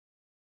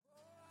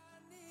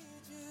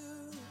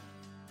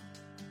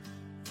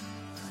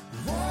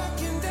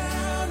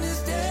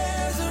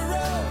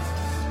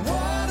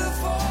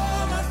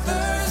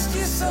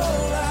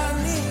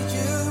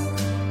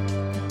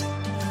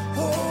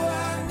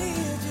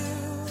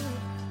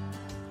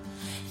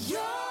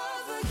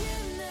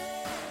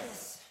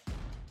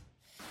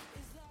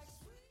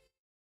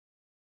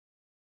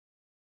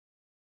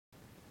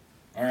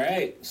All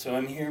right, so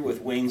I'm here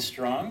with Wayne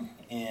Strong,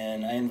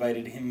 and I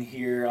invited him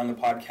here on the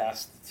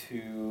podcast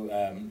to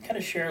kind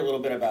of share a little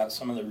bit about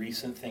some of the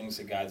recent things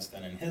that God's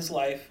done in his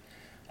life.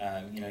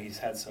 He's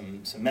had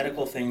some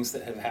medical things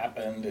that have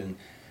happened, and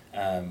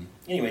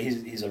anyway,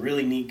 he's a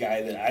really neat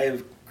guy that I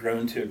have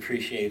grown to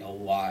appreciate a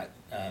lot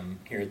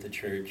here at the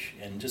church,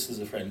 and just as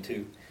a friend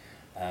too.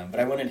 But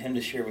I wanted him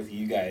to share with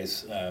you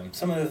guys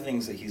some of the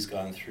things that he's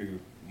gone through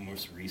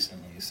most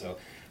recently. So,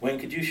 Wayne,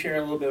 could you share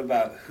a little bit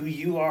about who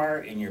you are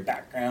and your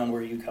background,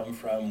 where you come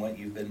from, what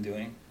you've been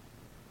doing?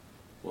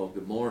 Well,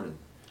 good morning,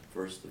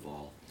 first of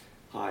all.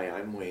 Hi,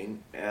 I'm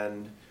Wayne,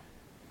 and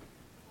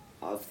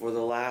for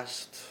the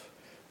last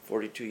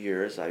 42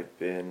 years, I've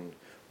been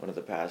one of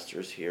the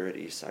pastors here at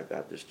Eastside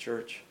Baptist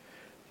Church.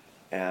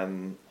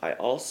 And I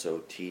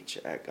also teach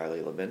at Guile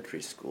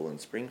Elementary School in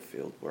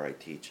Springfield, where I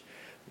teach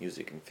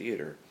music and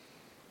theater.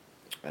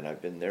 And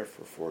I've been there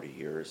for 40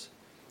 years.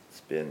 It's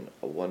been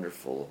a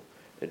wonderful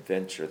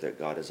adventure that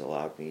God has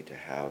allowed me to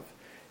have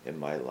in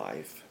my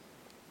life.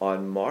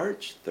 On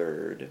March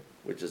 3rd,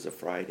 which is a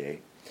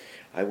Friday,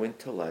 I went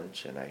to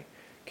lunch and I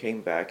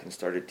came back and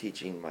started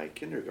teaching my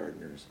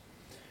kindergartners.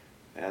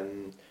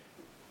 And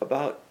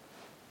about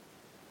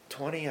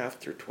 20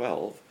 after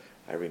 12,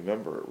 I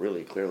remember it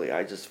really clearly,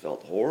 I just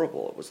felt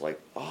horrible. It was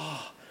like,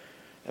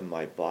 and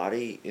my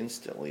body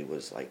instantly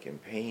was like in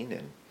pain,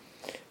 and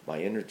my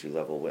energy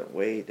level went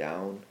way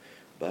down,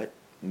 but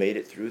made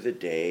it through the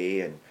day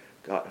and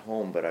got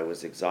home, but I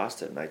was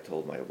exhausted, and I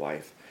told my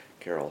wife,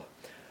 Carol,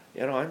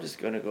 I'm just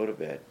going to go to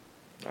bed.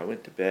 I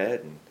went to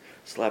bed and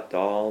slept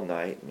all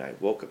night, and I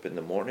woke up in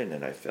the morning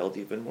and I felt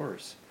even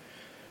worse.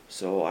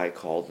 So I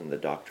called, and the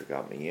doctor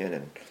got me in,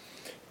 and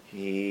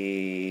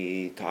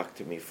he talked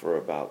to me for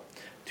about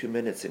 2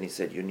 minutes, and he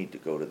said, you need to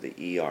go to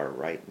the ER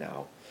right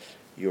now.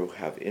 You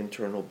have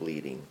internal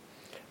bleeding,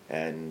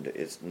 and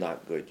it's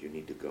not good. You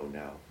need to go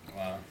now.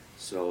 Wow.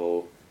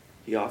 So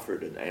he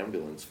offered an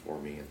ambulance for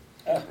me, and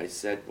I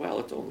said, well,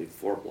 it's only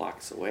 4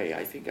 blocks away.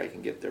 I think I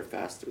can get there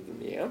faster than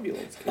the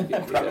ambulance can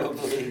get me there.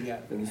 Probably, yeah.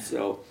 And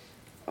so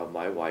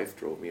my wife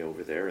drove me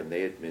over there, and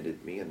they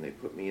admitted me, and they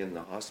put me in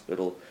the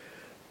hospital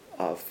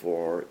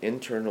for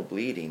internal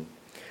bleeding.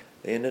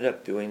 They ended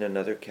up doing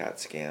another CAT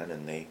scan,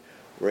 and they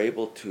were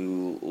able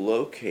to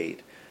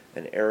locate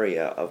an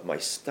area of my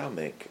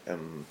stomach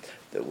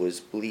that was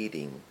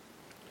bleeding.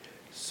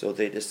 So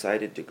they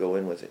decided to go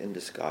in with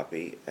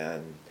endoscopy,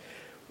 and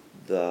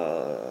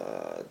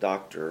the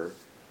doctor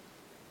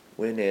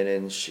went in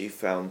and she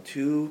found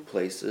 2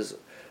 places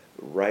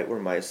right where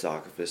my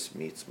esophagus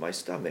meets my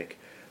stomach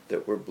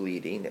that were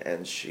bleeding,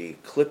 and she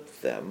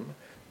clipped them.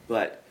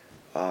 But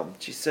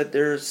she said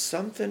there's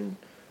something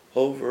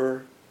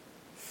over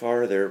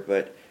farther,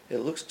 but it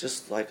looks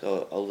just like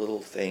a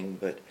little thing,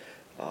 but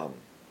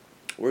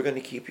we're going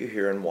to keep you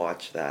here and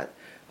watch that.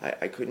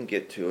 I couldn't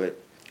get to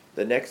it.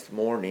 The next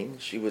morning,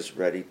 she was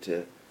ready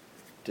to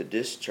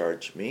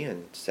discharge me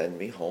and send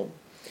me home.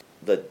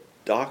 The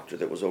doctor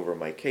that was over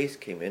my case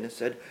came in and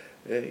said,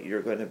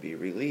 you're going to be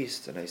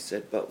released. And I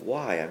said, but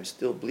why? I'm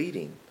still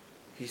bleeding.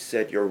 He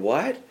said, you're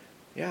what?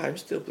 Yeah, I'm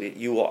still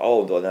bleeding.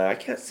 No, I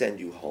can't send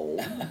you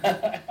home.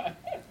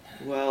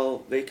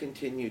 Well, they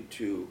continued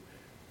to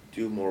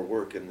do more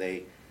work, and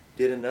they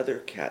did another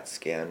CAT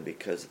scan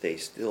because they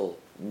fixed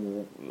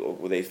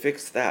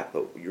that,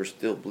 but you're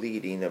still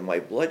bleeding, and my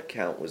blood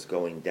count was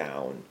going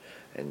down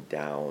and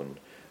down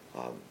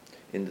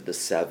into the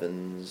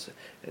 7s,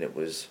 and it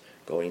was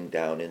going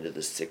down into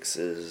the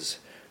 6s,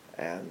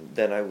 and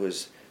then I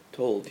was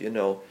told,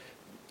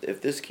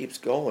 if this keeps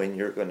going,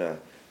 you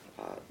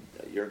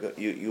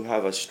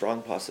have a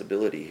strong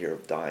possibility here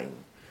of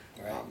dying.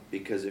 Right.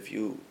 Because if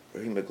your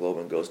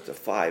hemoglobin goes to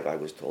 5, I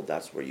was told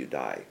that's where you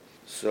die.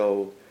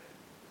 So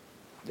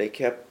they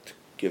kept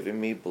giving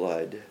me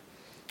blood,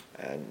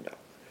 and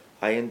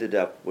I ended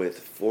up with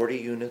 40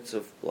 units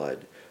of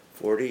blood,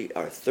 30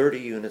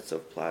 units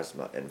of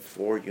plasma, and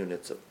 4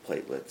 units of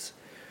platelets,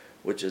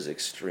 which is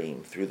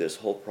extreme, through this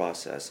whole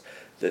process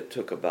that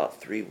took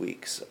about 3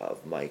 weeks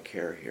of my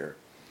care here.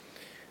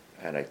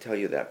 And I tell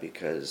you that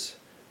because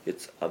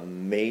it's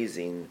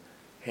amazing,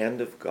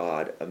 hand of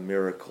God, a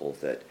miracle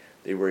that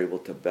they were able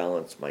to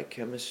balance my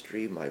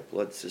chemistry, my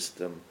blood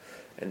system,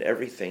 and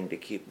everything to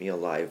keep me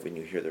alive when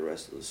you hear the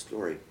rest of the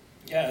story.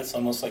 Yeah, it's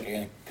almost like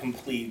a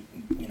complete,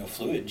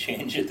 fluid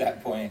change at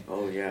that point.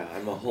 Oh yeah,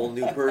 I'm a whole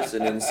new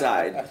person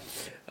inside,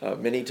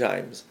 many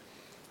times.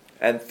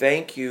 And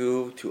thank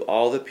you to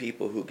all the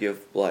people who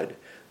give blood.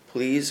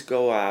 Please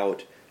go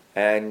out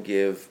and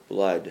give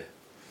blood.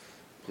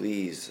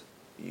 Please,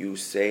 you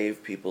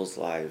save people's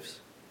lives.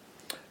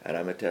 And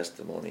I'm a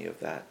testimony of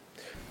that.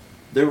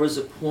 There was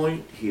a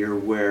point here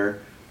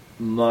where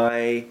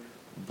my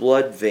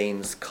blood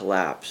veins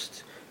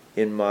collapsed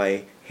in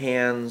my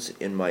hands,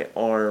 in my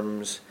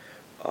arms,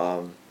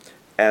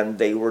 and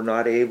they were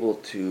not able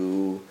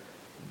to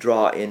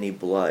draw any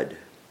blood.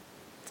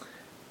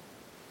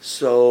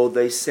 So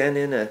they sent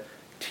in a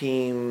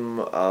team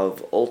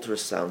of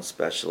ultrasound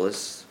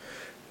specialists,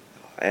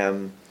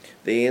 and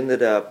they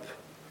ended up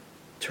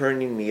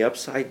turning me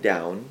upside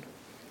down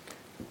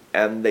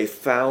and they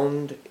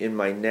found in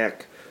my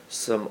neck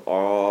some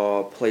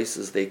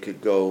places they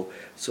could go.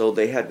 So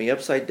they had me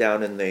upside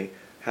down, and they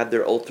had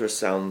their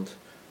ultrasound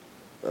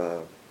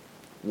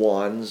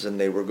wands, and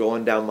they were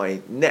going down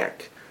my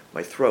neck,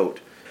 my throat.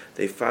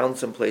 They found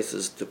some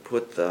places to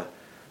put the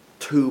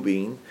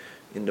tubing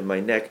into my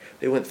neck.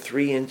 They went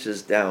 3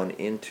 inches down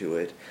into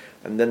it,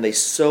 and then they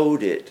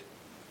sewed it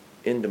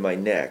into my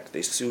neck.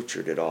 They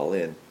sutured it all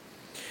in.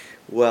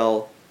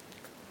 Well,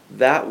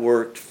 that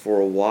worked for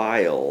a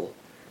while,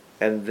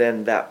 and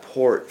then that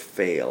port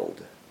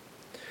failed.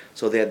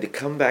 So they had to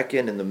come back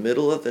in the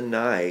middle of the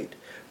night,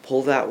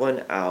 pull that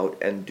one out,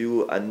 and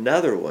do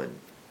another one.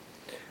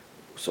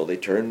 So they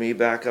turned me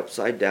back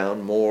upside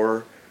down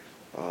more.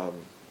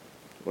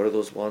 What are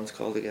those wands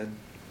called again?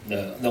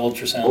 The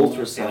ultrasound.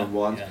 Ultrasound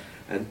wands. Yeah.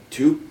 And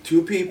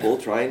two people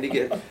trying to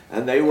get,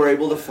 and they were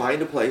able to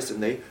find a place,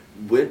 and they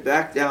went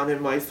back down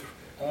in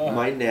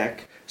my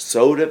neck,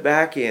 sewed it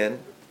back in.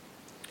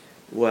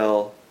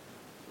 Well,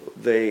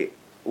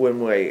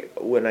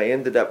 when I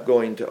ended up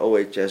going to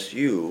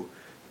OHSU,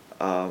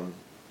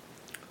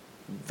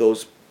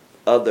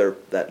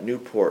 that new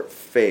port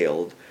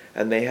failed,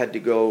 and they had to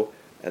go,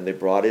 and they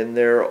brought in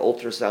their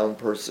ultrasound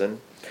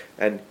person,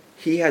 and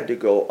he had to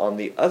go on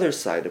the other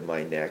side of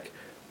my neck,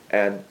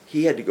 and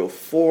he had to go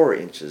 4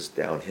 inches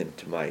down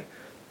into my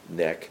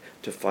neck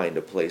to find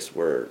a place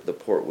where the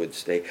port would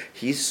stay.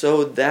 He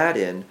sewed that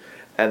in,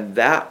 and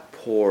that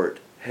port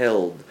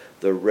held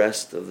the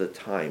rest of the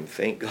time,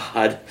 thank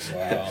God.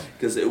 Wow.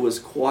 Because it was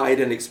quite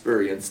an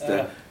experience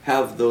to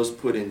have those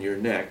put in your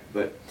neck.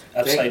 But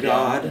upside thank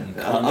God,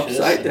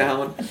 upside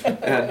down.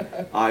 And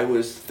I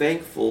was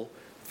thankful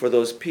for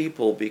those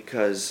people,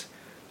 because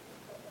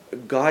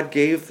God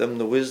gave them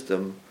the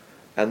wisdom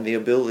and the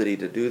ability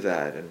to do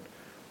that. And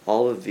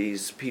all of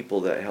these people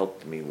that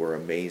helped me were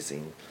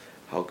amazing,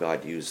 how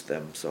God used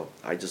them. So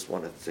I just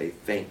want to say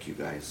thank you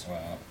guys.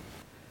 Wow.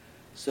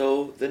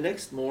 So the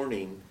next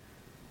morning,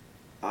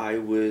 I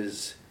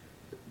was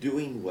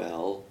doing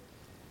well.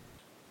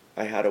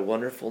 I had a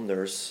wonderful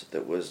nurse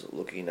that was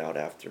looking out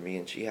after me,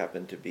 and she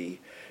happened to be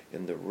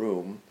in the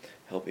room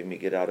helping me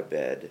get out of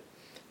bed.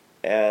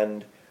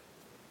 And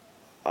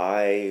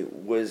I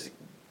was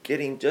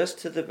getting just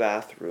to the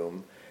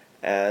bathroom,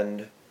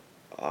 and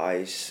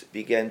I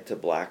began to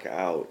black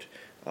out,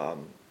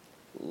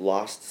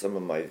 lost some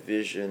of my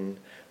vision.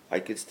 I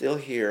could still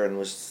hear and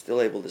was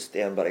still able to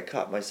stand, but I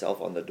caught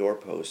myself on the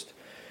doorpost,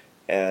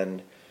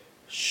 and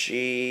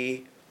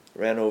she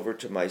ran over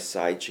to my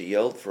side. She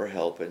yelled for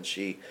help, and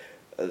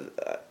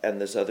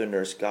and this other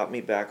nurse got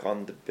me back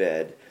on the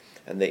bed,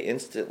 and they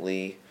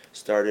instantly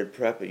started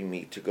prepping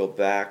me to go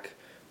back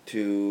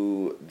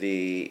to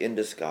the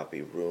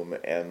endoscopy room,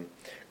 and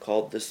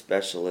called the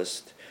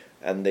specialist,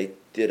 and they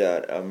did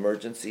an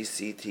emergency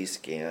CT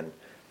scan.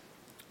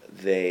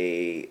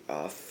 They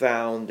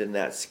found in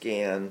that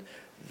scan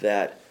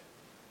that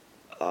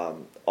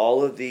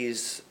all of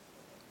these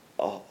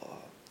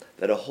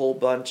that a whole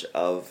bunch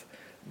of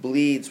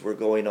bleeds were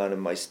going on in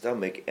my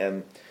stomach,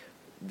 and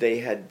they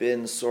had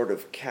been sort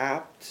of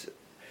capped,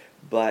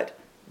 but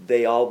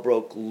they all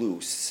broke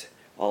loose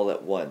all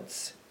at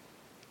once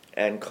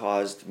and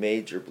caused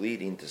major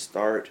bleeding to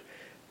start.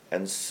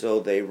 And so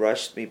they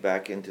rushed me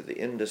back into the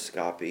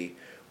endoscopy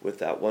with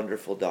that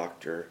wonderful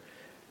doctor.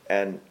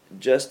 And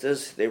just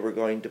as they were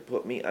going to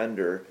put me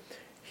under,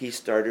 he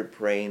started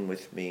praying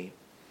with me.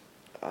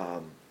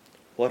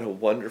 What a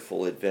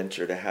wonderful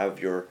adventure to have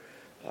your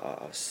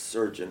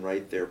surgeon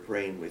right there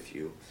praying with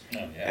you. Oh,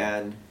 yeah.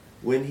 And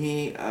when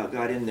he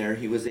got in there,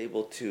 he was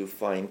able to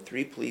find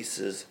 3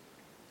 places,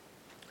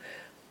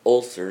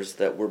 ulcers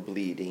that were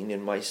bleeding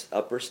in my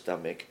upper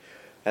stomach,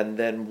 and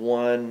then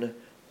one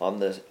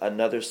on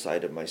another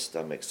side of my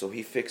stomach. So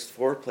he fixed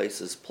 4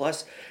 places,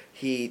 plus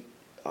he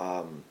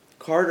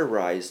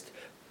cauterized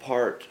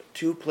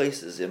 2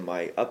 places in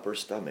my upper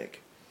stomach.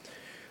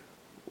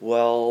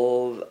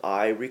 Well,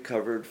 I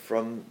recovered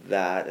from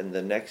that, and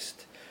the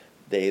next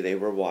day they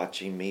were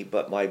watching me,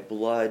 but my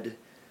blood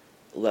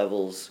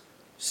levels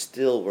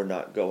still were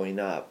not going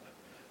up.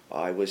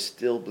 I was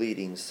still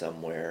bleeding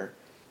somewhere.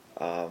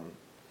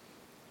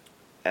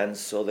 And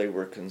so they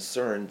were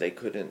concerned. They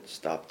couldn't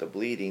stop the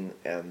bleeding.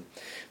 And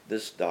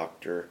this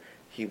doctor,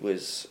 he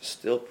was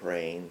still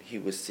praying. He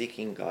was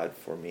seeking God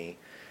for me.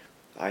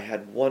 I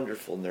had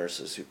wonderful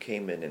nurses who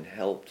came in and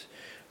helped.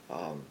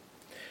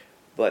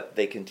 But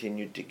they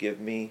continued to give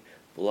me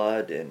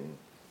blood and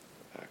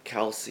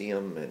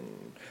calcium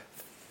and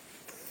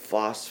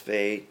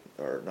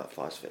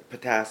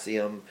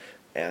potassium,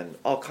 and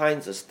all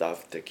kinds of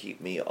stuff to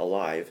keep me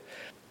alive.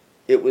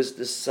 It was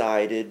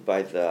decided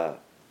by the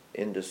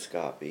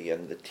endoscopy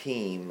and the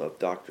team of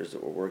doctors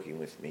that were working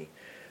with me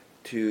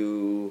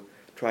to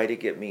try to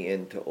get me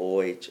into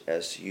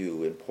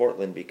OHSU in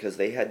Portland, because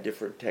they had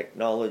different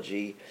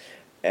technology,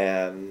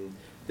 and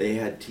they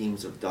had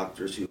teams of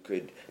doctors who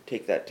could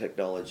take that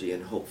technology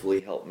and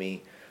hopefully help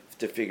me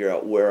to figure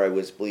out where I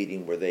was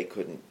bleeding, where they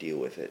couldn't deal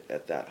with it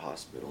at that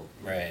hospital.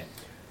 Right.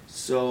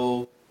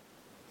 So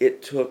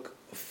it took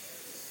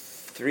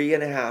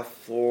 3.5,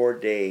 4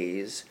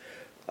 days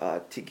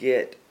to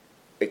get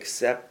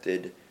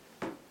accepted.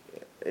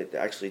 It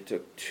actually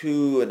took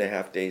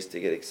 2.5 days to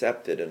get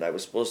accepted, and I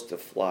was supposed to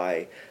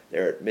fly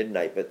there at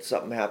midnight, but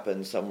something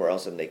happened somewhere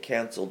else, and they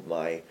canceled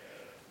my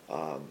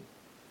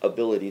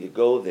ability to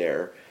go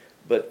there.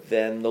 But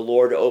then the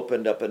Lord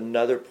opened up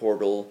another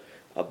portal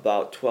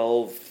about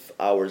 12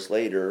 hours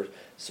later,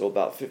 so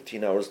about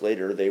 15 hours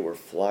later, they were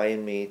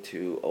flying me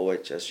to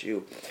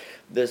OHSU.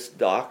 This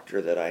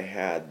doctor that I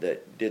had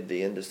that did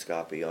the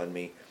endoscopy on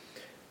me,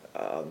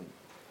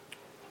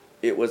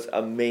 it was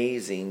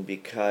amazing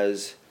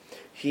because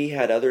he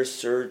had other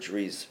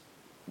surgeries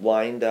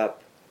lined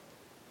up,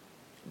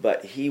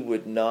 but he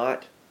would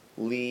not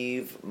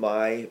leave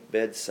my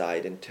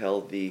bedside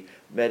until the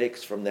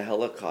medics from the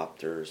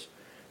helicopters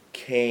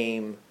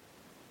came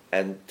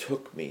and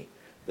took me.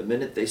 The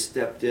minute they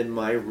stepped in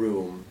my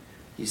room,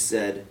 he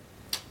said,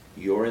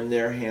 "You're in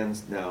their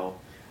hands now."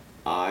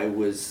 I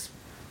was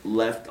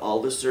left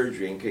all the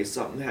surgery in case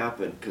something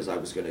happened, because I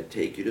was going to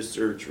take you to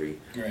surgery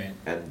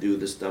and do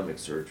the stomach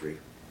surgery.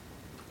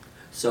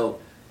 So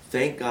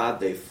thank God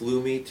they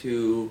flew me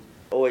to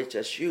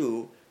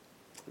OHSU.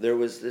 There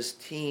was this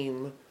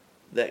team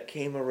that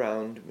came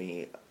around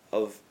me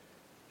of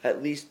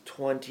at least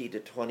 20 to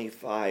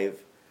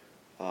 25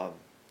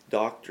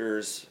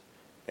 doctors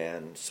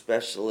and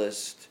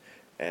specialists,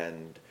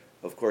 and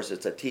of course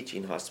it's a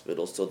teaching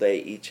hospital, so they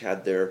each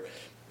had their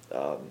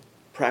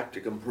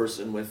practicum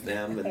person with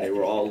them, and they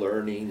were all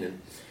learning,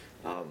 and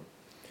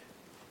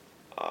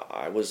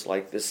I was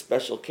like this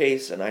special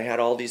case, and I had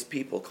all these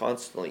people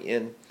constantly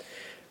in,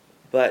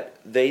 but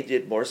they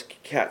did more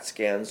CAT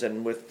scans,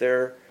 and with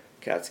their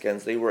CAT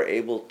scans they were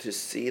able to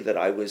see that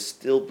I was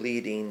still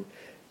bleeding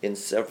in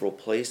several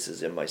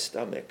places in my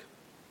stomach.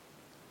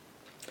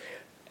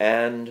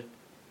 And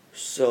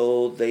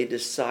so they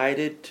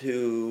decided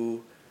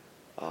to,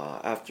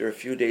 after a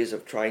few days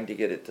of trying to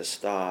get it to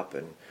stop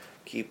and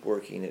keep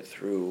working it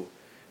through,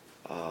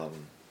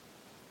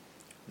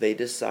 they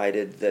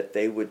decided that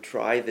they would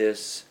try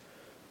this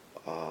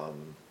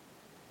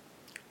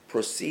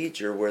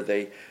procedure where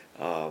they,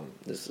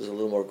 this is a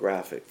little more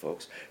graphic,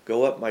 folks,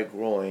 go up my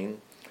groin,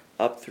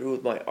 up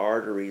through my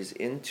arteries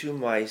into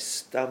my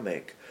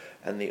stomach,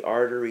 and the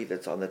artery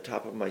that's on the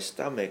top of my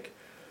stomach,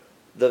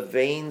 the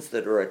veins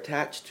that are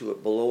attached to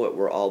it below it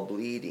were all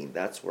bleeding.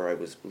 That's where I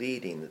was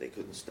bleeding. They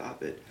couldn't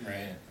stop it.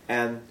 Right.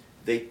 And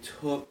they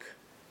took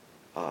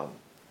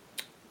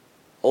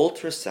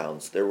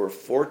ultrasounds. There were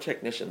 4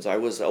 technicians. I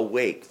was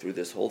awake through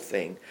this whole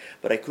thing,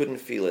 but I couldn't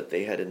feel it.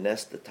 They had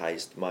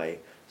anesthetized my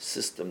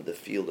system to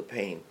feel the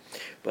pain.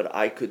 But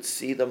I could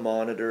see the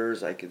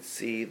monitors. I could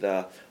see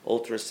the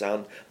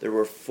ultrasound. There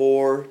were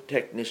 4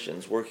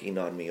 technicians working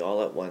on me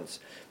all at once,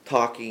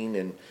 talking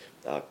and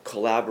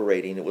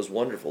collaborating. It was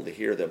wonderful to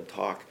hear them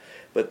talk.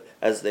 But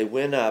as they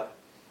went up,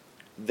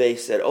 they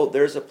said, "Oh,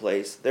 there's a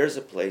place, there's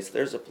a place,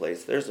 there's a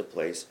place, there's a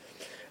place."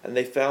 And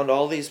they found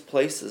all these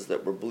places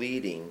that were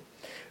bleeding,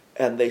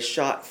 and they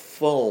shot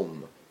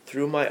foam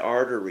through my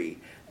artery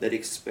that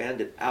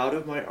expanded out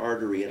of my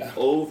artery and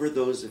over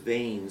those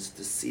veins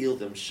to seal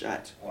them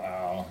shut.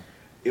 Wow.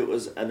 It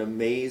was an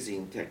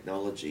amazing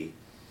technology.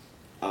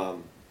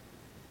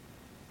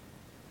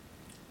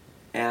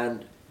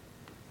 And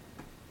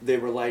they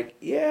were like,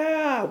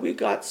 "Yeah, we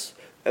got,"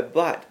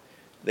 but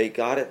they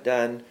got it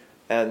done,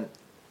 and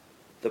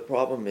the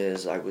problem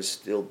is I was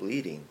still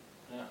bleeding.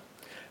 Yeah.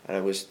 And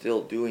I was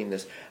still doing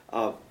this.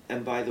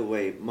 And by the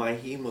way, my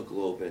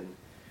hemoglobin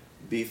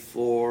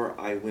before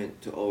I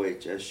went to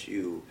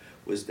OHSU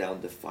was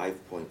down to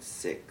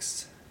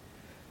 5.6,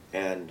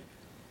 and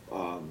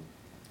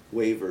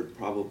wavered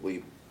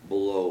probably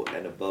below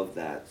and above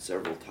that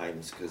several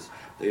times, because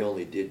they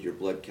only did your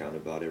blood count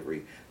about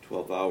every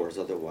 12 hours.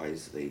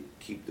 Otherwise, they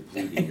keep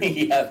depleting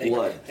your Yeah,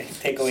 blood. They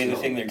take away the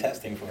thing they're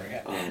testing for.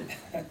 Yeah.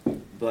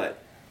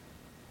 But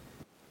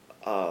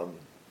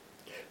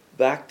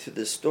back to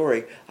the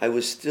story, I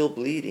was still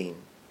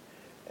bleeding,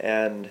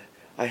 and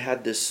I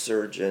had this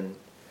surgeon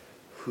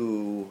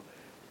who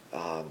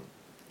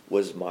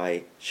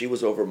she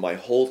was over my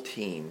whole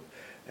team,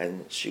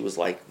 and she was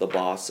like the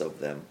boss of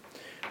them.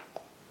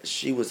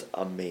 She was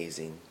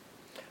amazing,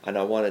 and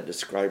I want to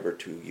describe her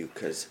to you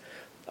because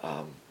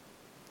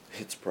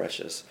it's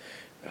precious.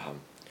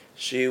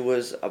 She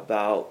was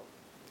about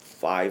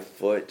 5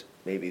 foot,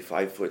 maybe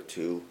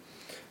 5'2",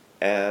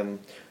 and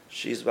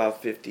she's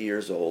about 50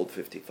 years old,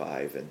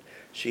 55, and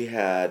she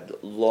had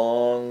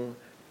long,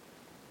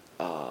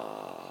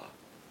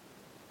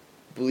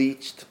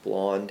 bleached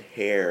blonde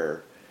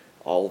hair,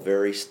 all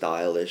very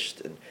stylish,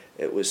 and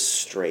it was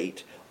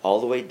straight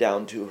all the way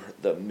down to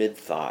the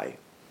mid-thigh.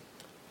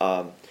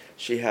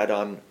 She had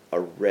on a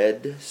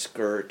red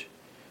skirt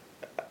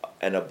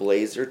and a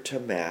blazer to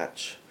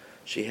match.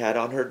 She had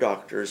on her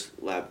doctor's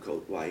lab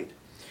coat, white,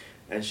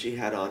 and she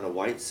had on a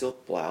white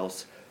silk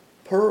blouse,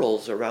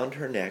 pearls around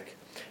her neck,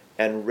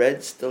 and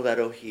red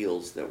stiletto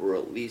heels that were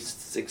at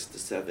least 6 to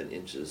 7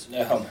 inches.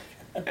 No.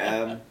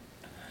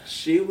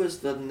 She was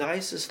the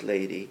nicest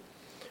lady,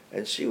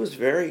 and she was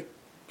very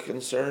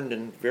concerned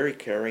and very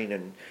caring,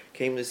 and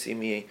came to see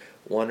me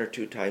 1 or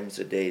 2 times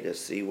a day to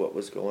see what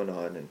was going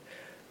on, and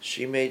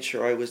she made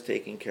sure I was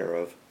taken care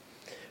of.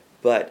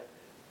 But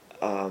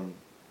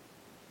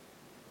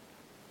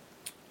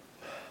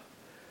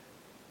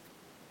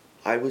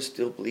I was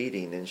still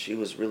bleeding, and she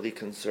was really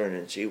concerned,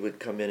 and she would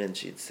come in and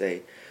she'd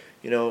say,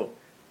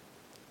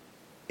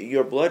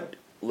 your blood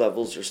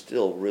levels are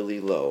still really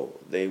low.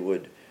 They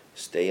would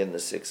stay in the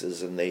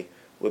 6s, and they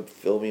would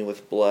fill me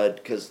with blood,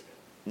 because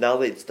now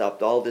they'd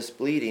stopped all this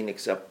bleeding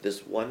except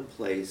this one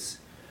place.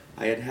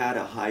 I had had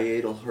a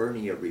hiatal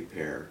hernia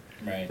repair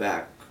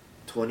back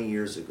 20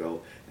 years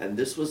ago, and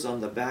this was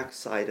on the back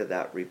side of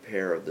that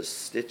repair, of the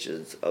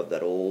stitches of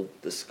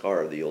the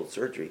scar of the old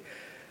surgery,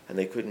 and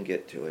they couldn't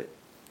get to it.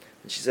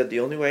 And she said, the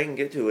only way I can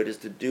get to it is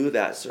to do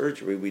that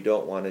surgery we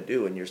don't want to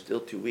do, and you're still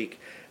too weak,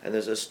 and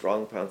there's a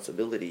strong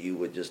possibility you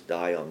would just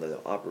die on the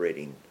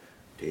operating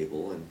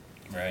table.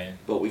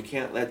 But we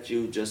can't let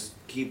you just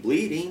keep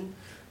bleeding,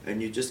 and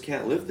you just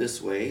can't live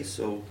this way.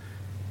 So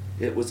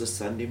it was a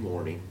Sunday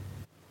morning,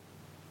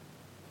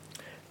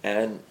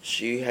 and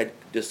she had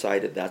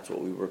decided that's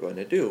what we were going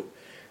to do.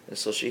 And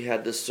so she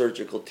had the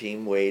surgical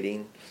team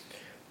waiting.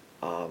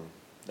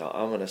 Now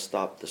I'm going to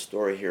stop the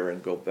story here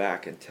and go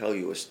back and tell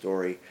you a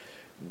story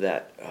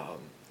that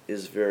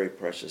is very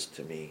precious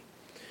to me.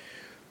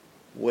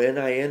 When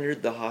I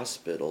entered the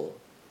hospital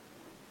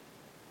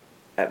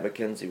at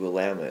Mackenzie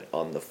Willamette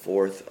on the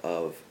 4th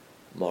of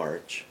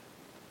March,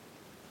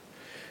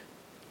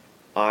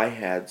 I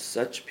had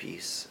such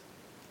peace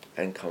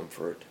and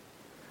comfort.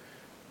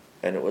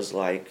 And it was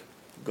like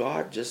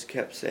God just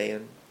kept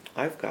saying,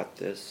 I've got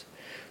this.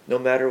 No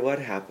matter what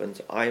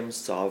happens, I'm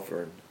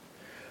sovereign.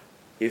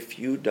 If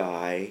you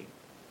die,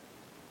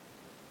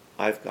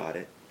 I've got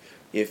it.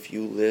 If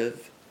you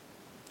live,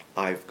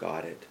 I've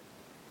got it.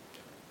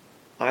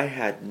 I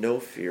had no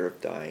fear of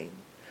dying.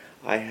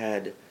 I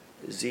had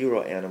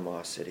zero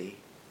animosity.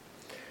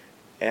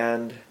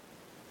 And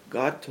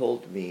God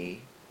told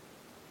me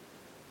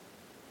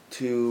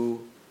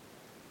to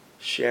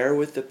share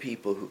with the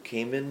people who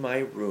came in my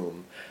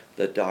room,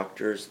 the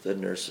doctors, the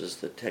nurses,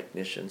 the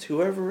technicians,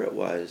 whoever it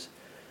was,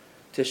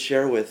 to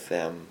share with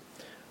them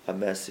a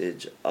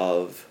message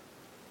of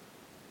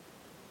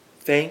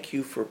thank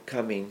you for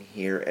coming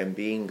here and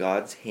being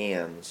God's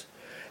hands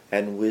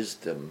and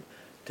wisdom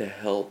to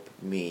help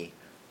me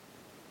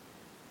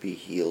be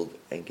healed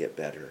and get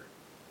better.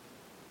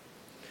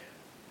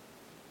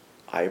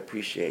 I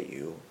appreciate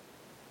you.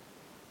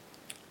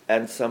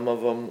 And some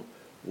of them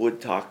would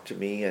talk to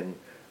me, and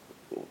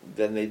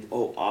then they'd,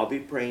 I'll be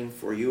praying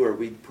for you, or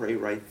we'd pray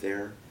right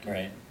there.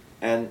 Right.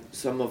 And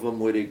some of them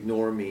would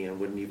ignore me and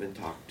wouldn't even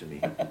talk to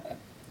me.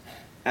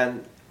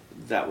 And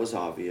that was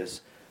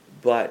obvious.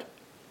 But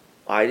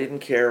I didn't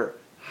care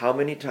how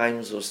many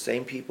times those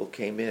same people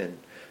came in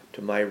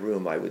to my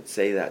room. I would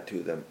say that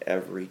to them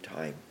every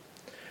time.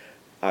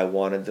 I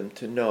wanted them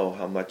to know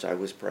how much I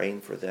was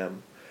praying for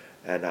them,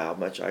 and how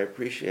much I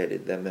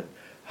appreciated them, and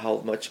how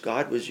much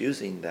God was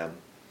using them,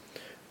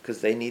 because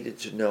they needed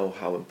to know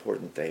how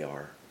important they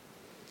are.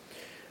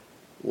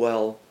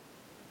 Well,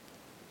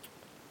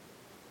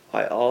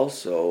 I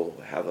also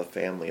have a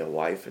family, a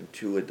wife and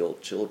 2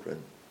 adult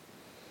children.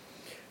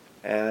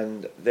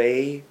 And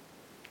they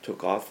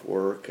took off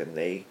work, and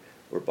they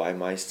were by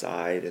my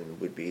side and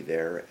would be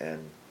there.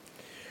 And,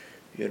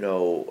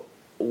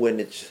 when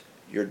it's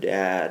your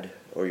dad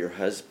or your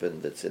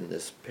husband that's in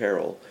this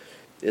peril,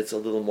 it's a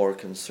little more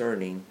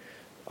concerning,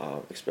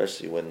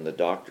 especially when the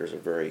doctors are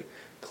very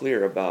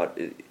clear about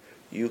it.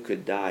 You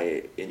could die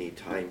at any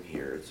time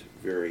here. It's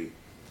very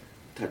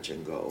touch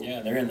and go.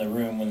 Yeah, they're in the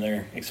room when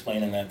they're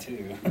explaining that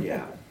too.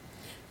 Yeah.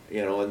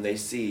 And they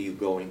see you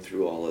going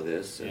through all of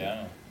this. And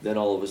yeah. Then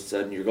all of a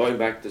sudden you're going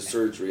back to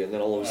surgery, and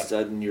then all of a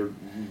sudden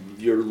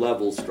your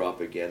levels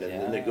drop again, and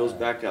then it goes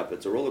back up.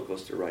 It's a roller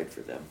coaster ride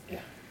for them. Yeah.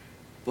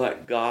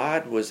 But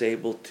God was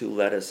able to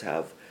let us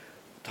have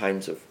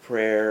times of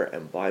prayer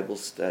and Bible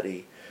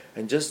study,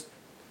 and just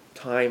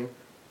time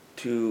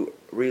to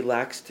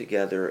relax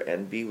together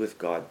and be with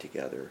God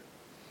together,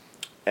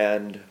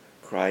 and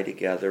cry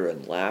together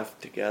and laugh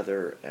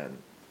together. And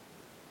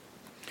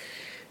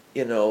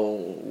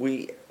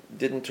we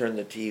didn't turn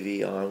the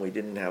TV on, we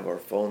didn't have our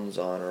phones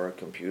on or our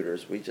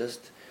computers. We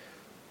just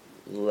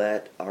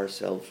let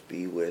ourselves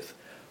be with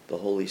the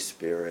Holy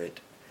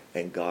Spirit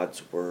and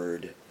God's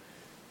Word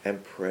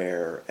and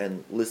prayer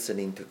and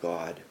listening to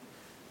God.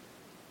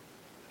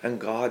 And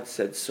God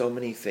said so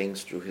many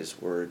things through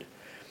His Word.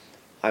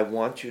 I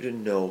want you to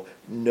know,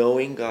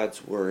 knowing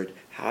God's Word,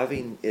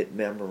 having it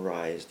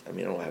memorized. I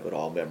mean, I don't have it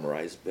all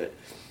memorized, but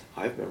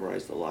I've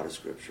memorized a lot of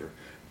Scripture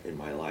in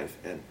my life,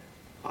 and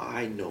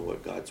I know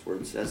what God's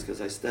Word says because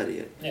I study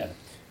it. Yeah.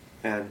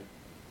 And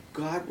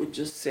God would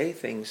just say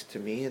things to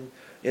me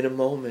in a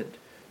moment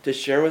to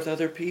share with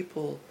other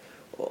people.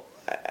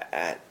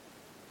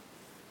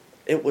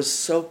 It was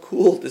so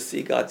cool to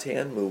see God's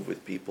hand move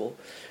with people,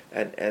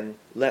 and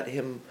let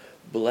Him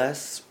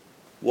bless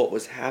what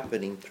was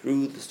happening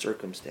through the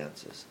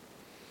circumstances.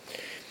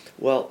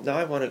 Well, now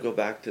I want to go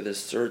back to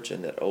this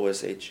surgeon at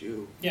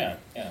OSHU. Yeah,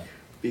 yeah.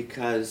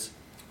 Because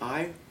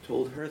I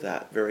told her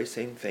that very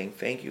same thing.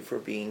 Thank you for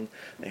being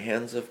the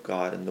hands of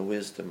God and the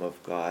wisdom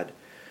of God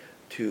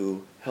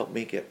to help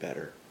me get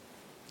better.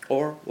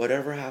 Or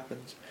whatever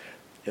happens,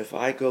 if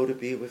I go to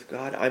be with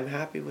God, I'm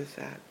happy with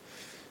that.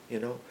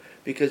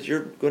 Because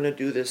you're going to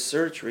do this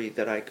surgery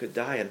that I could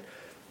die, and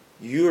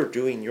you're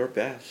doing your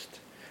best.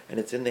 And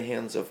it's in the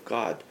hands of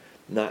God,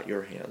 not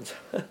your hands.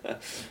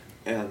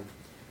 And,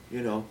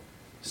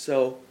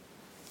 so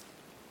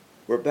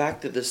we're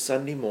back to this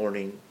Sunday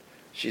morning.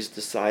 She's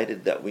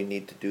decided that we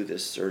need to do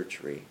this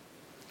surgery.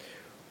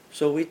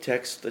 So we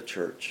text the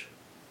church.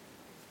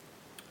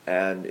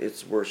 And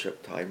it's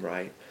worship time,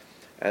 right?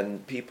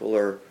 And people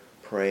are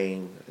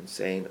praying and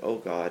saying, oh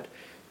God,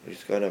 you're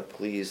just going to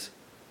please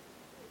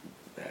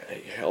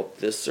help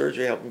this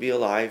surgery, help me be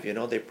alive.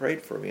 They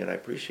prayed for me, and I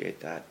appreciate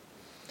that.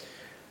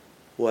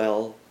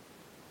 Well,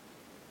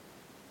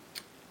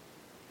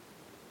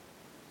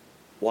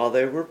 while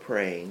they were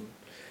praying,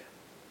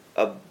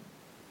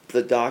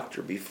 the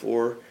doctor,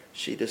 before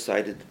she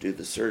decided to do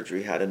the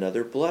surgery, had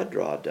another blood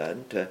draw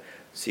done to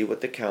see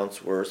what the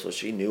counts were, so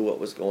she knew what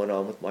was going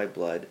on with my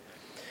blood.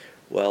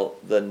 Well,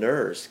 the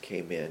nurse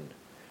came in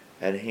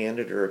and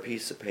handed her a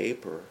piece of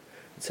paper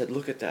and said,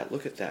 look at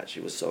that.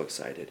 She was so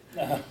excited.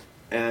 Uh-huh.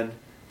 And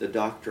the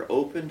doctor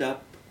opened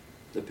up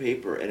the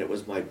paper, and it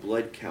was my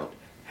blood count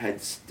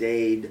had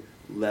stayed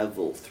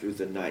level through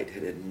the night.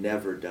 It had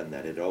never done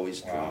that. It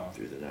always dropped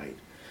through the night.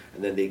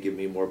 And then they'd give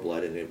me more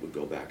blood, and it would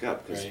go back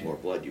up, because more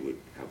blood, you would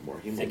have more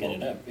hemoglobin.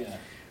 Thicken it up, yeah.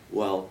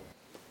 Well,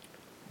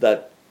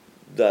 the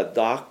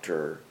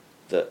doctor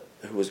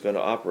who was going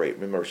to operate,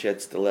 remember, she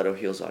had stiletto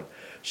heels on.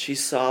 She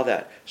saw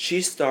that.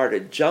 She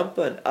started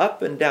jumping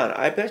up and down.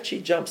 I bet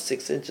she jumped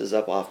 6 inches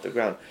up off the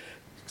ground,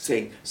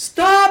 saying,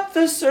 stop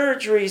the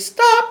surgery,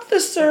 stop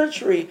the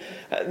surgery.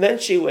 And then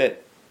she went,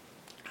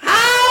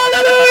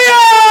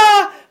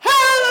 hallelujah,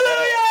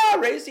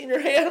 hallelujah, raising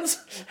her hands.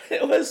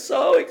 It was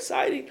so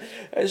exciting.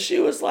 And she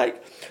was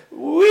like,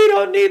 we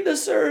don't need the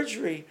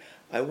surgery.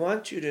 I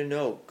want you to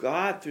know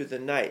God through the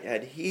night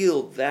had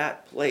healed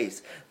that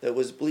place that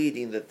was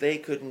bleeding that they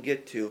couldn't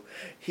get to.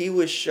 He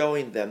was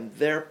showing them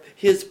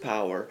His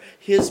power,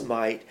 His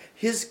might,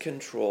 His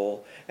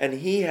control, and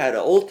He had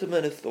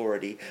ultimate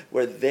authority.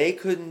 Where they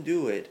couldn't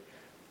do it,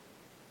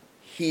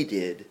 He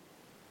did.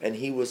 And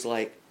He was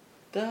like,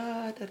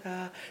 da da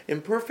da,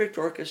 in perfect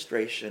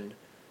orchestration.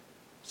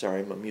 Sorry,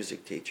 I'm a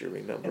music teacher,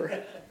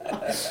 remember?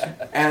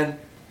 And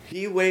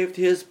He waved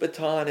His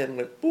baton and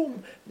went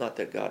boom. Not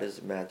that God is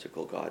a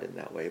magical God in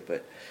that way,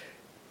 but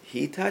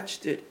He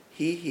touched it.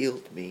 He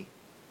healed me.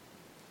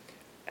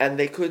 And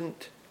they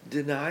couldn't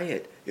deny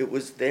it. It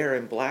was there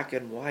in black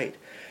and white.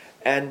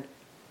 And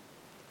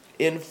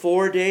in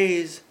 4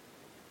 days,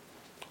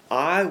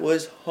 I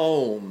was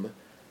home.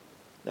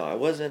 Now, I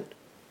wasn't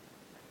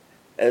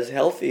as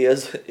healthy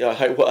as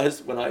I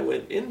was when I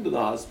went into the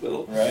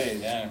hospital. Right,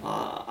 yeah.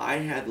 I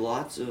had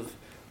lots of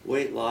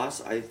weight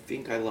loss. I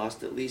think I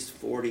lost at least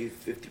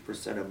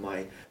 40-50% of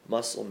my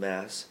muscle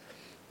mass.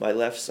 My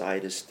left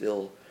side is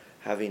still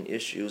having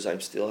issues. I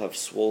still have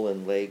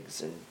swollen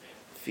legs and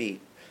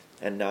feet.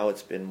 And now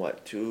it's been,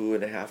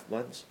 2.5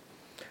 months?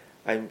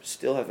 I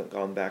still haven't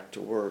gone back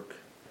to work.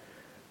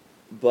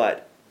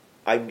 But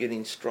I'm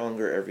getting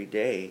stronger every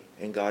day,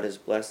 and God is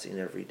blessing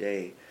every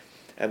day.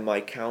 And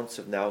my counts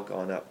have now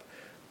gone up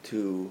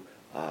to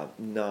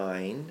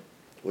 9,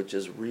 which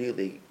is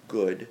really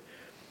good.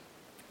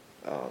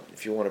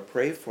 If you want to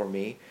pray for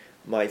me,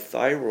 my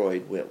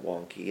thyroid went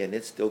wonky, and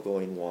it's still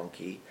going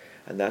wonky,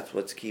 and that's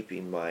what's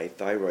keeping my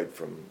thyroid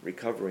from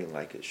recovering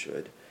like it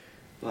should.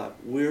 But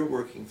we're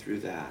working through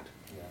that.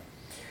 Yeah.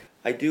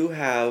 I do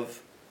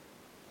have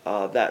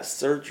that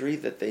surgery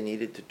that they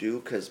needed to do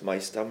because my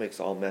stomach's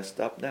all messed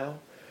up now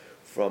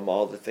from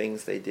all the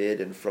things they did,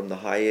 and from the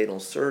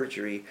hiatal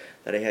surgery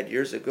that I had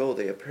years ago.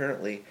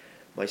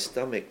 My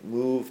stomach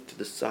moved to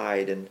the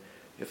side, and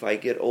if I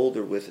get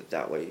older with it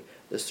that way,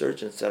 the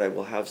surgeon said I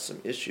will have some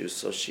issues.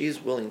 So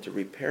she's willing to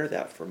repair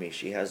that for me.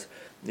 She has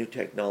new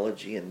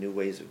technology and new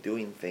ways of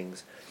doing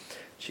things.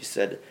 She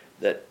said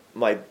that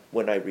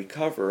when I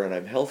recover and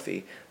I'm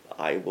healthy,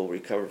 I will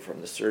recover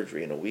from the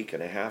surgery in a week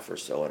and a half or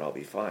so, and I'll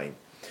be fine.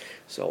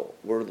 So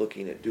we're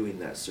looking at doing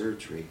that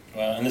surgery.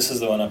 Well, and this is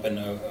the one up in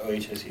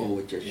OHSU.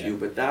 OHSU, yeah.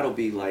 But that'll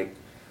be like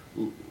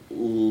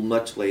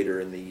much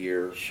later in the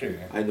year. Sure.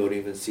 I don't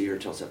even see her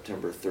till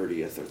September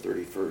 30th or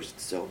 31st.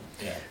 So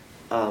yeah.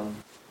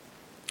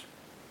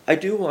 I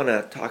do want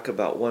to talk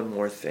about one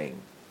more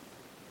thing.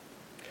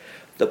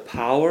 The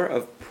power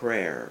of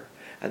prayer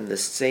and the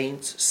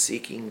saints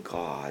seeking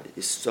God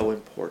is so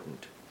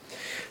important.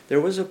 There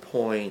was a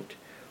point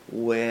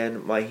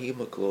when my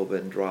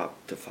hemoglobin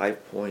dropped to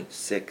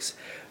 5.6,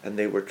 and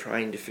they were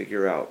trying to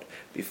figure out,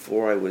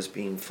 before I was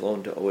being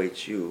flown to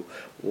OHU,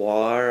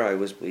 why I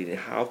was bleeding,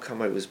 how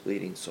come I was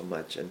bleeding so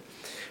much, and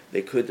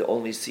they could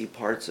only see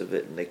parts of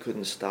it, and they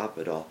couldn't stop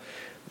it all.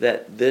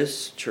 That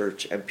this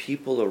church and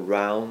people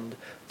around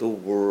the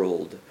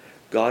world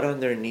got on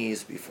their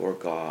knees before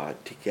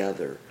God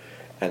together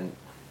and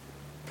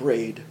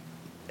prayed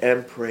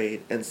and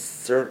prayed and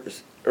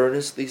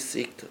earnestly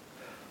sought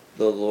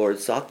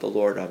the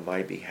Lord on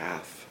my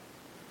behalf.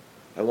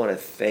 I want to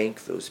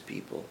thank those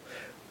people.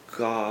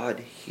 God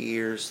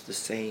hears the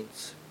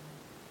saints.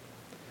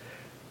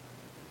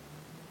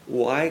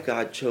 Why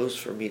God chose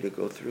for me to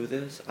go through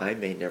this, I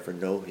may never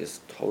know his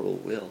total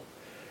will.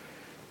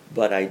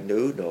 But I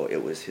do know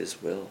it was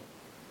his will.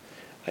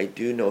 I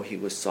do know he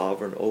was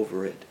sovereign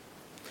over it.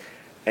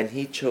 And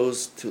he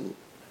chose to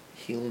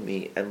heal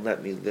me and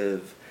let me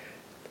live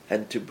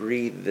and to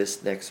breathe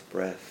this next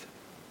breath,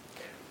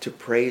 to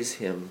praise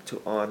him,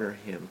 to honor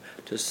him,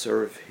 to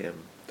serve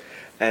him,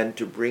 and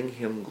to bring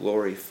him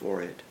glory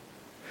for it.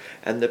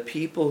 And the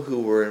people who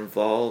were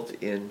involved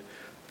in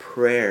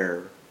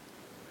prayer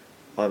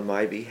on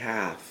my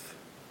behalf,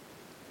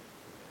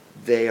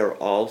 they are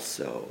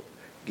also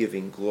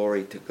giving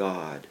glory to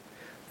God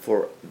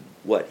for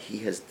what he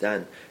has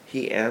done.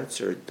 He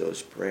answered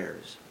those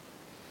prayers.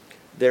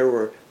 There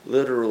were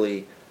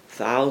literally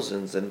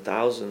thousands and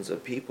thousands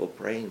of people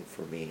praying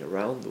for me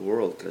around the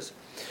world, because,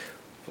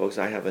 folks,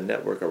 I have a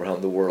network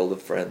around the world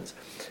of friends.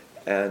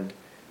 And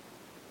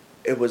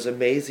it was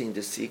amazing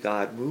to see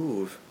God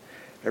move.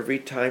 Every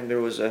time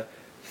there was a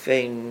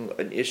thing,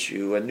 an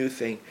issue, a new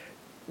thing,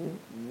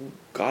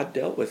 God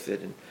dealt with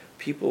it, and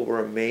people were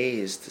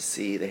amazed to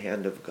see the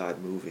hand of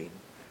God moving.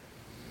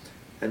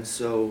 And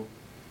so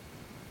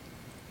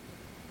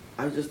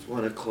I just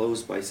want to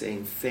close by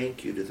saying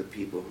thank you to the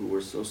people who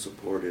were so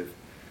supportive.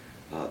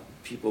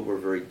 People were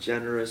very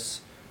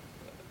generous,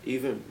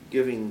 even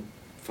giving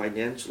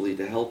financially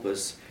to help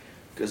us,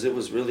 because it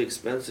was really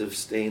expensive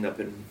staying up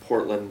in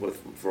Portland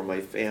for my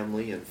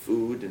family and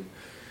food, and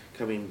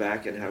coming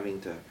back and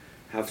having to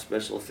have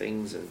special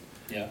things and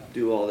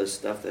do all this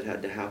stuff that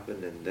had to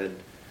happen. And then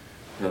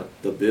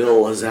the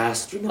bill was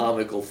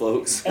astronomical,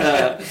 folks.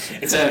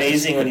 It's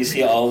amazing when you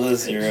see all those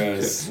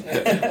zeros.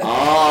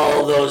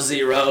 All those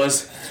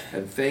zeros.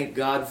 And thank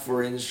God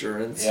for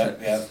insurance.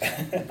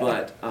 Yep.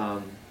 But,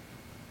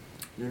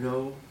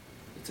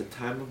 it's a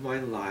time of my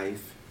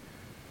life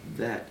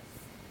that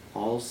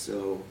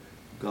also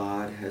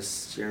God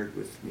has shared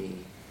with me.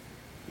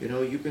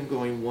 You've been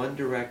going one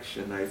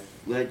direction. I've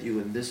led you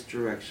in this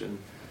direction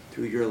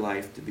through your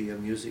life to be a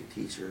music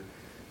teacher,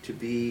 to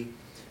be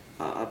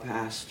a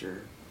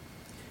pastor.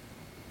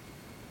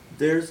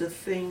 There's the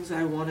things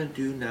I want to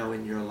do now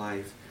in your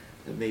life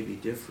that may be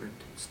different.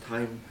 It's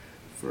time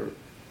for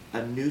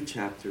a new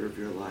chapter of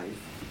your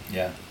life.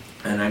 Yeah.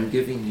 And I'm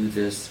giving you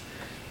this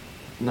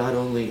not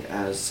only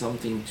as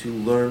something to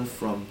learn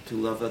from, to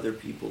love other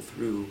people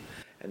through,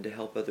 and to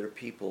help other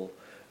people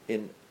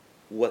in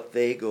what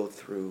they go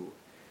through,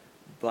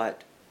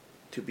 but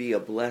to be a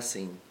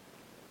blessing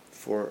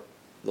for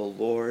the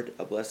Lord,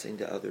 a blessing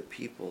to other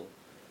people,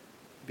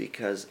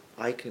 because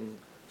I can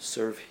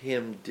serve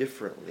him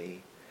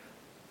differently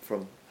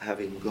from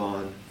having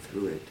gone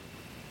through it.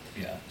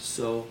 Yeah.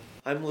 So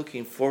I'm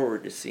looking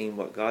forward to seeing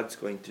what God's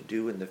going to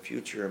do in the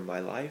future in my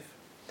life.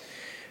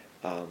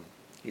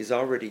 He's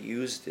already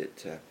used it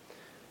to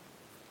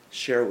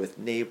share with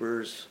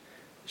neighbors,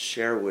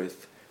 share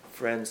with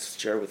friends,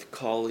 share with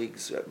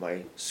colleagues at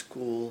my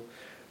school,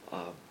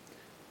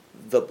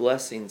 the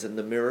blessings and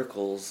the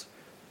miracles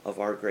of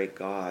our great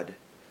God,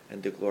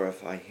 and to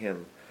glorify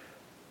him.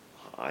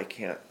 I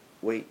can't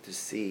wait to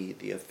see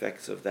the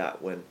effects of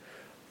that when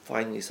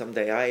finally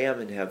someday I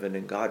am in heaven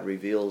and God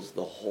reveals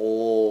the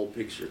whole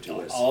picture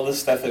to us. All the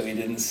stuff that we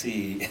didn't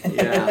see.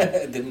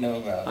 Yeah. Didn't know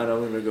about. And I'm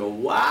going to go,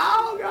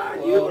 wow,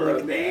 God, you are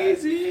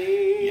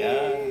amazing.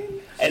 Yeah.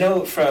 I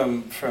know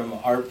from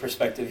our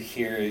perspective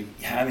here,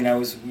 I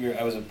was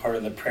a part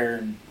of the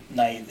prayer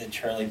night that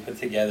Charlie put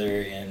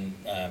together, and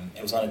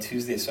it was on a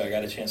Tuesday, so I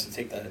got a chance to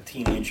take the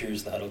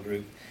teenagers, the huddle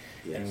group,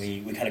 Yes. and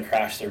we kind of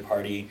crashed their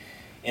party,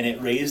 and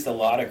it raised a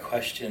lot of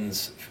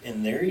questions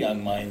in their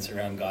young minds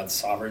around God's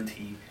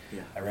sovereignty,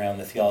 around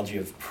the theology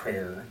of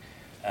prayer.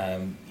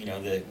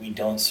 That we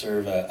don't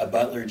serve a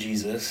butler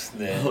Jesus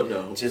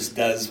that just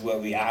does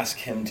what we ask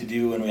him to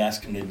do when we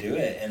ask him to do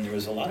it. And there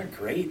was a lot of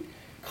great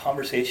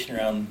conversation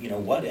around,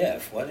 what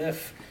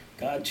if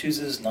God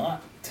chooses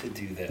not to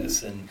do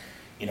this? And,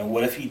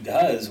 what if he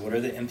does? What are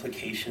the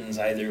implications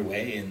either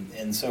way?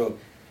 And so,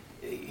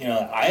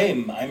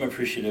 I'm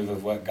appreciative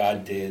of what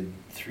God did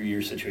through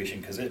your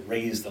situation, because it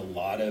raised a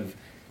lot of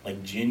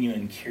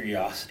genuine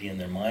curiosity in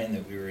their mind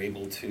that we were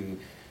able to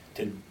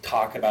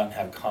talk about and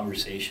have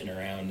conversation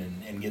around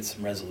and get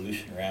some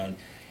resolution around.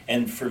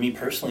 And for me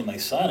personally, my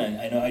son,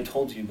 I know I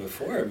told you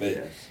before, but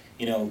Yes.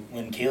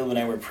 When Caleb and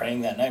I were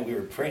praying that night, we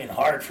were praying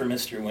hard for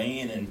Mr.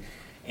 Wayne,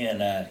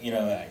 and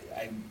I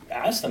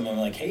asked him, I'm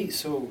like, hey,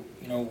 so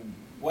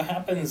what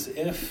happens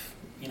if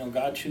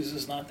God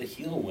chooses not to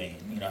heal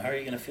Wayne? How are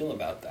you going to feel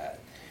about that?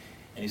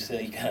 And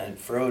he kind of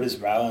furrowed his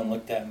brow and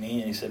looked at me,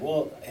 and he said,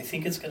 well, I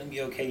think it's going to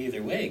be okay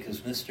either way, because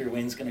Mr.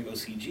 Wayne's going to go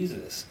see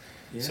Jesus.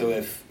 Yeah. So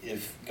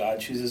if God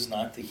chooses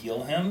not to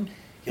heal him,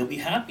 he'll be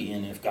happy.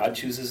 And if God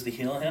chooses to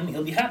heal him,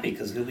 he'll be happy,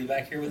 because he'll be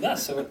back here with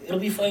us. So it'll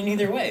be fine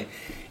either way.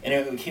 And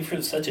it came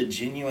from such a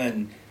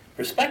genuine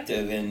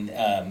perspective. And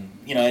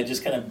it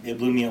just it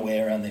blew me away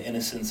around the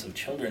innocence of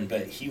children.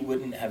 But he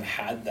wouldn't have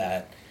had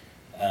that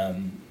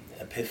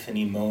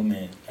epiphany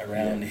moment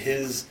around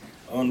his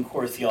own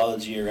core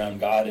theology around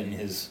God and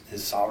his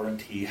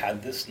sovereignty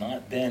had this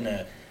not been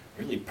a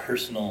really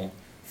personal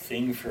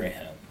thing for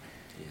him.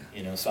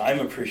 So I'm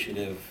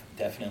appreciative,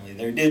 definitely.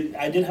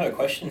 I did have a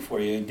question for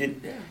you.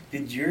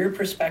 Did your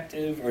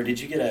perspective, or did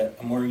you get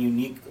a more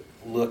unique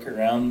look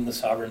around the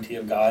sovereignty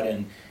of God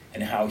and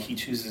how he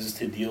chooses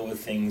to deal with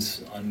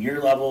things on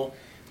your level?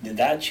 Did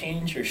that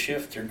change or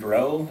shift or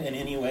grow in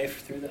any way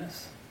through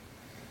this?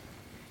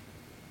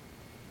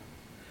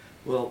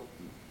 Well,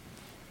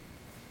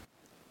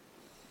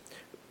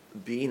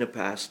 being a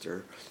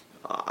pastor,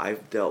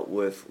 I've dealt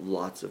with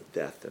lots of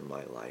death in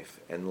my life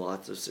and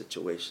lots of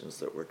situations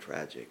that were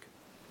tragic.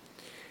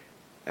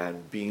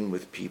 And being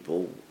with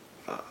people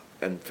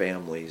and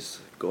families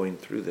going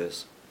through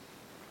this,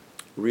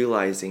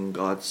 realizing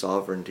God's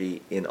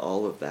sovereignty in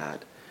all of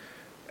that.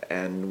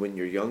 And when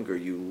you're younger,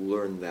 you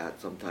learn that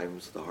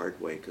sometimes the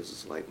hard way, because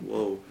it's like,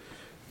 whoa,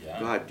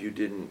 God, you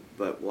didn't,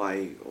 but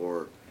why?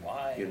 Or,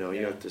 why? You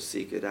have to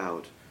seek it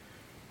out.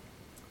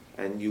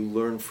 And you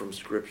learn from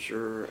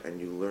Scripture and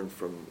you learn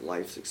from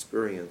life's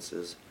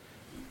experiences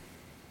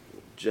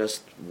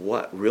just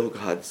what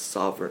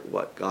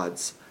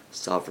God's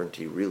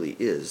sovereignty really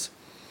is.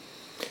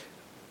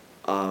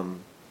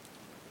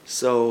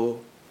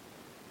 So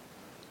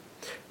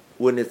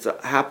when it's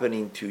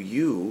happening to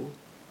you,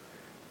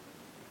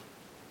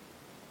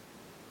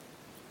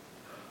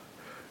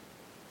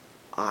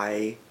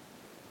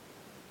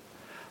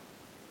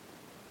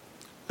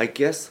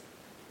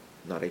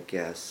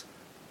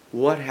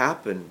 what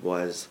happened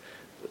was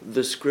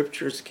the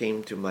Scriptures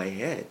came to my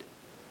head.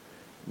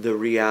 The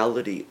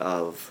reality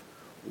of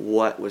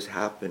what was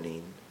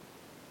happening,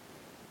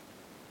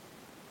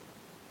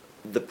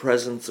 the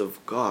presence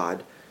of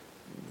God,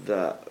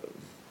 it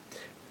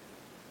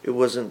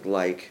wasn't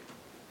like,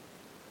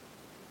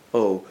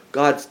 oh,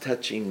 God's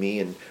touching me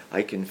and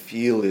I can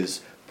feel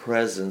his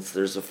presence.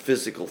 There's a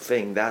physical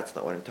thing. That's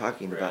not what I'm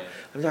talking about.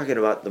 I'm talking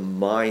about the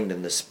mind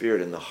and the spirit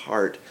and the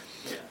heart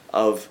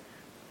of,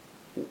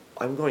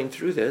 I'm going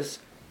through this,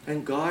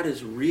 and God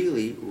is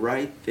really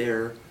right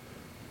there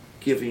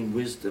giving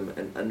wisdom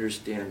and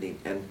understanding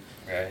and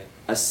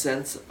a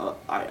sense of,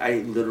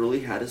 I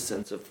literally had a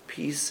sense of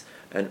peace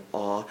and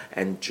awe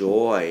and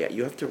joy.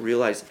 You have to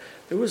realize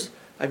I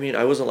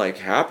wasn't like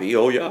happy,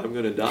 oh yeah, I'm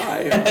going to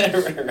die.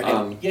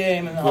 Yay,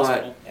 I'm in the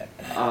hospital.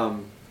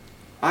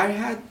 I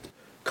had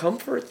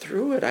comfort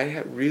through it.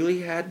 I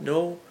really had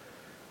no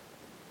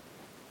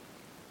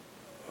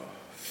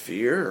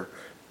fear,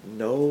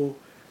 no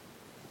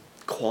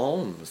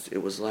qualms.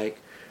 It was like,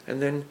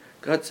 and then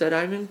God said,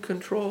 I'm in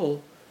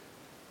control.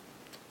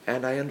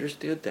 And I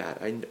understood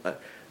that.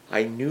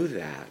 I knew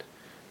that.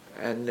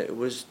 And it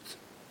was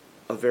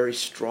a very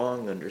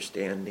strong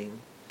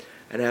understanding.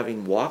 And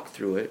having walked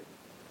through it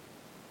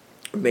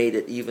made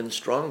it even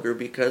stronger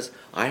because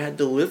I had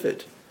to live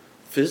it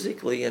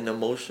physically and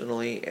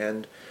emotionally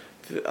and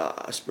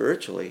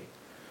spiritually.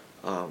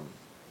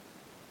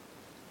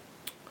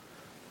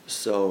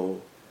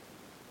 So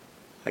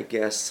I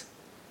guess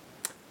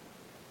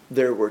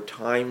there were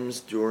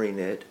times during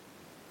it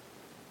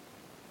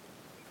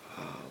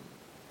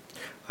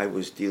I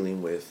was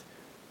dealing with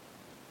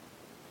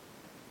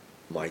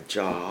my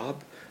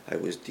job, I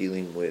was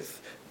dealing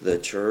with the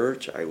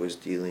church, I was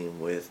dealing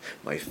with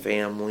my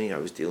family, I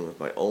was dealing with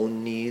my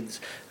own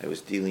needs, I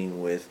was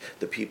dealing with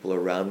the people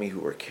around me who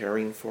were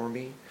caring for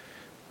me.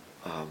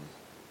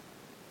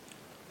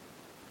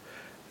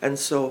 And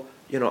so,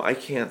 I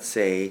can't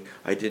say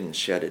I didn't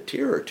shed a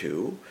tear or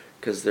two,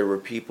 because there were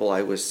people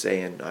I was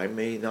saying, I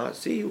may not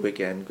see you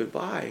again,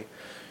 goodbye.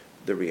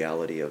 The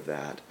reality of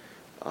that.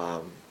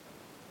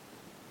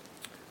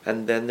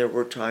 And then there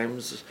were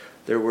times,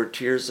 there were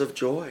tears of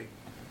joy,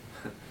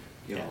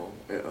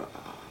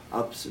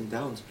 ups and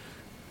downs.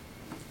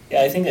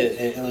 Yeah, I think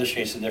it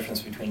illustrates the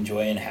difference between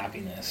joy and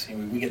happiness.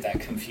 We get that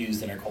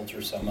confused in our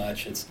culture so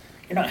much.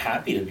 You're not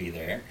happy to be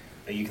there,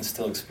 but you can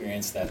still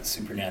experience that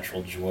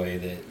supernatural joy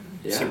that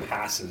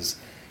surpasses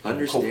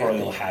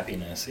corporeal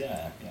happiness.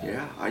 Yeah,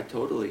 I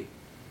totally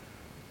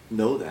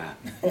know that.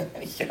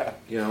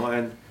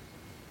 And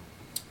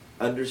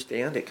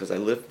understand it because I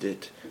lived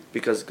it,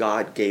 because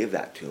God gave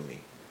that to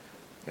me.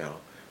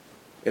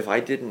 If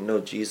I didn't know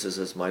Jesus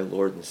as my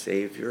Lord and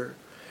Savior,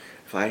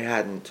 if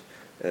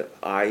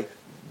I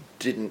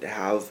didn't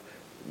have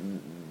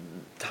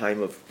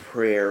time of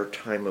prayer,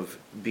 time of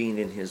being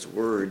in His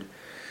Word,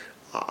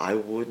 I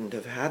wouldn't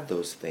have had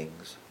those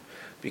things,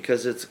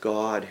 because it's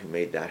God who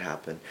made that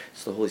happen.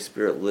 It's the Holy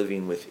Spirit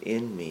living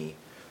within me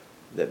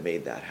that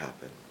made that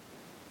happen.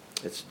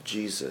 It's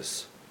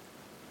Jesus,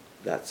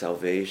 that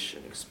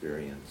salvation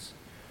experience,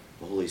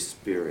 the Holy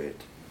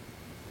Spirit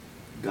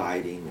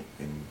guiding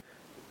and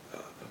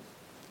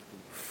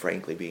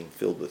frankly being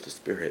filled with the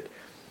Spirit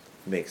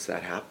makes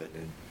that happen.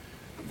 And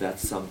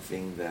that's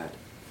something that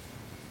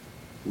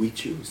we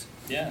choose.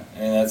 Yeah,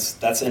 and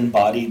that's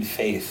embodied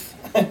faith.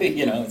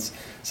 It's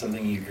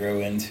something you grow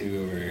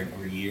into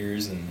over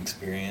years and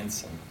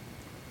experience. And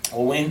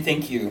well, Wayne,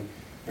 thank you.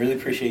 Really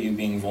appreciate you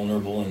being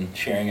vulnerable and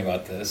sharing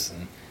about this.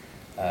 And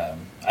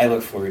I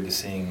look forward to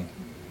seeing,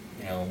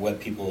 what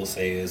people will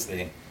say as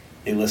they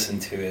listen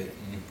to it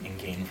and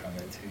gain from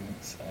it too.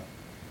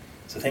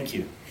 So thank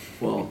you.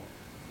 Well,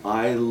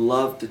 I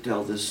love to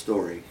tell this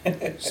story.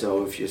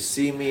 So if you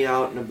see me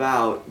out and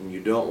about and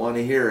you don't want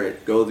to hear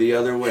it, go the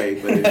other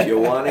way. But if you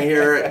want to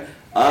hear it,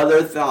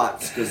 other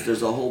thoughts, because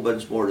there's a whole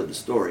bunch more to the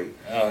story.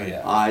 Oh,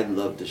 yeah. I'd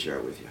love to share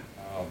it with you.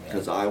 Oh, man.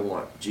 Because I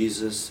want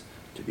Jesus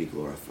to be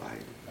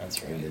glorified.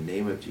 That's right. In the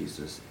name of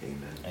Jesus,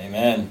 amen.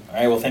 Amen. All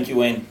right, well, thank you,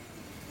 Wayne.